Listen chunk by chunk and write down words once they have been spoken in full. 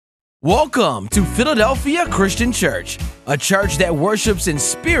Welcome to Philadelphia Christian Church, a church that worships in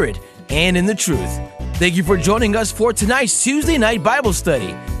spirit and in the truth. Thank you for joining us for tonight's Tuesday night Bible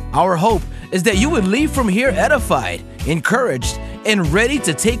study. Our hope is that you would leave from here edified, encouraged, and ready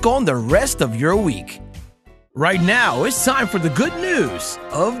to take on the rest of your week. Right now, it's time for the good news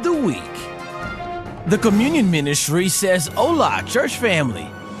of the week. The Communion Ministry says, "Hola, church family."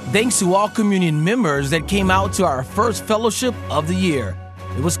 Thanks to all communion members that came out to our first fellowship of the year.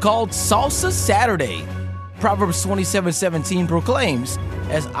 It was called Salsa Saturday. Proverbs 27:17 proclaims,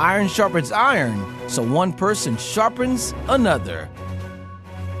 "As iron sharpens iron, so one person sharpens another."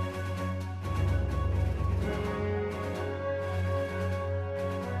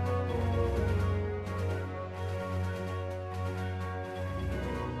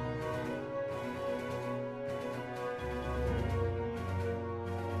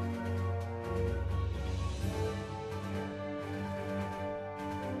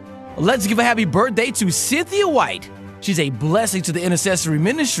 Let's give a happy birthday to Cynthia White. She's a blessing to the intercessory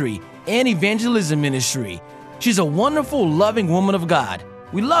ministry and evangelism ministry. She's a wonderful, loving woman of God.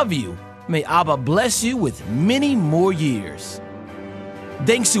 We love you. May Abba bless you with many more years.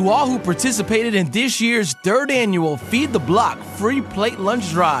 Thanks to all who participated in this year's third annual Feed the Block free plate lunch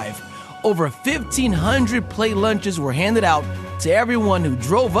drive. Over 1,500 plate lunches were handed out to everyone who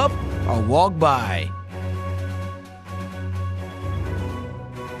drove up or walked by.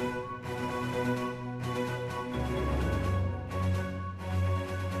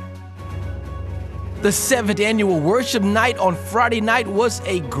 The 7th annual worship night on Friday night was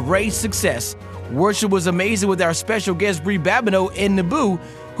a great success. Worship was amazing with our special guests Bree Babineau and Naboo,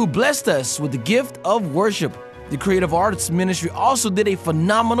 who blessed us with the gift of worship. The Creative Arts Ministry also did a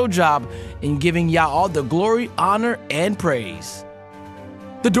phenomenal job in giving Yah all the glory, honor, and praise.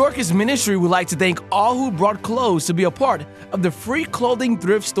 The Dorcas Ministry would like to thank all who brought clothes to be a part of the free clothing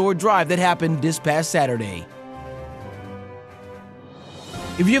thrift store drive that happened this past Saturday.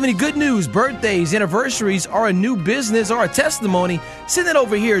 If you have any good news, birthdays, anniversaries, or a new business or a testimony, send it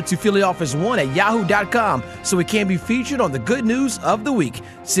over here to phillyoffice1@yahoo.com so it can be featured on the good news of the week.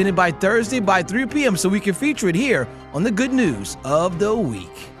 Send it by Thursday by 3 p.m. so we can feature it here on the good news of the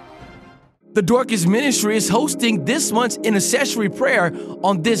week. The Dorcas Ministry is hosting this month's intercessory prayer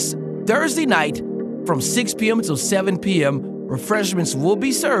on this Thursday night from 6 p.m. until 7 p.m. Refreshments will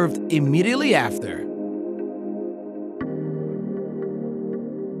be served immediately after.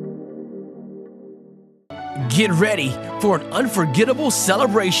 Get ready for an unforgettable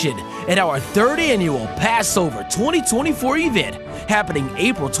celebration at our third annual Passover 2024 event happening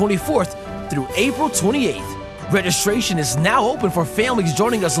April 24th through April 28th. Registration is now open for families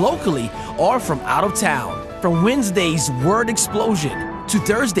joining us locally or from out of town. From Wednesday's Word Explosion to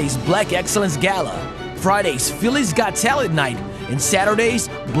Thursday's Black Excellence Gala, Friday's Philly's Got Talent Night, and Saturday's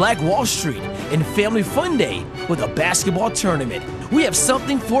Black Wall Street and Family Fun Day with a basketball tournament. We have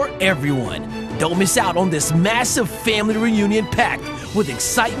something for everyone. Don't miss out on this massive family reunion packed with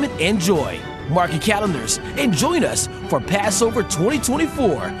excitement and joy. Mark your calendars and join us for Passover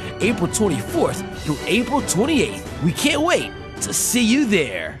 2024, April 24th through April 28th. We can't wait to see you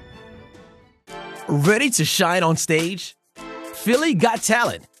there. Ready to shine on stage? Philly Got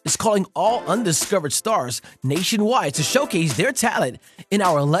Talent is calling all undiscovered stars nationwide to showcase their talent in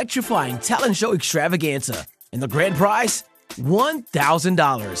our electrifying talent show extravaganza. And the grand prize?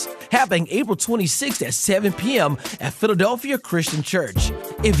 $1,000, happening April 26th at 7 p.m. at Philadelphia Christian Church.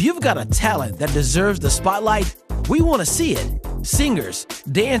 If you've got a talent that deserves the spotlight, we want to see it. Singers,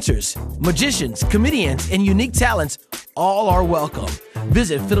 dancers, magicians, comedians, and unique talents all are welcome.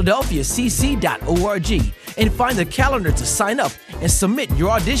 Visit philadelphiacc.org and find the calendar to sign up and submit your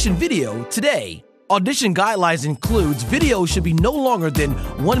audition video today. Audition guidelines includes videos should be no longer than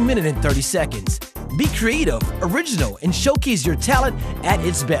 1 minute and 30 seconds. Be creative, original, and showcase your talent at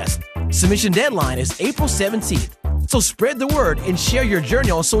its best. Submission deadline is April 17th. So spread the word and share your journey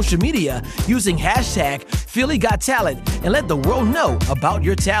on social media using hashtag PhillyGotTalent and let the world know about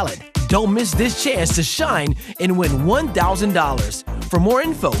your talent. Don't miss this chance to shine and win $1,000. For more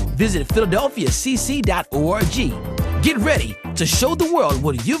info, visit philadelphiacc.org. Get ready to show the world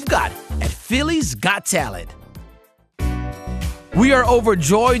what you've got at Philly's Got Talent. We are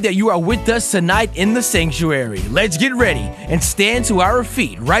overjoyed that you are with us tonight in the sanctuary. Let's get ready and stand to our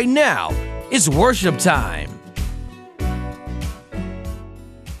feet right now. It's worship time.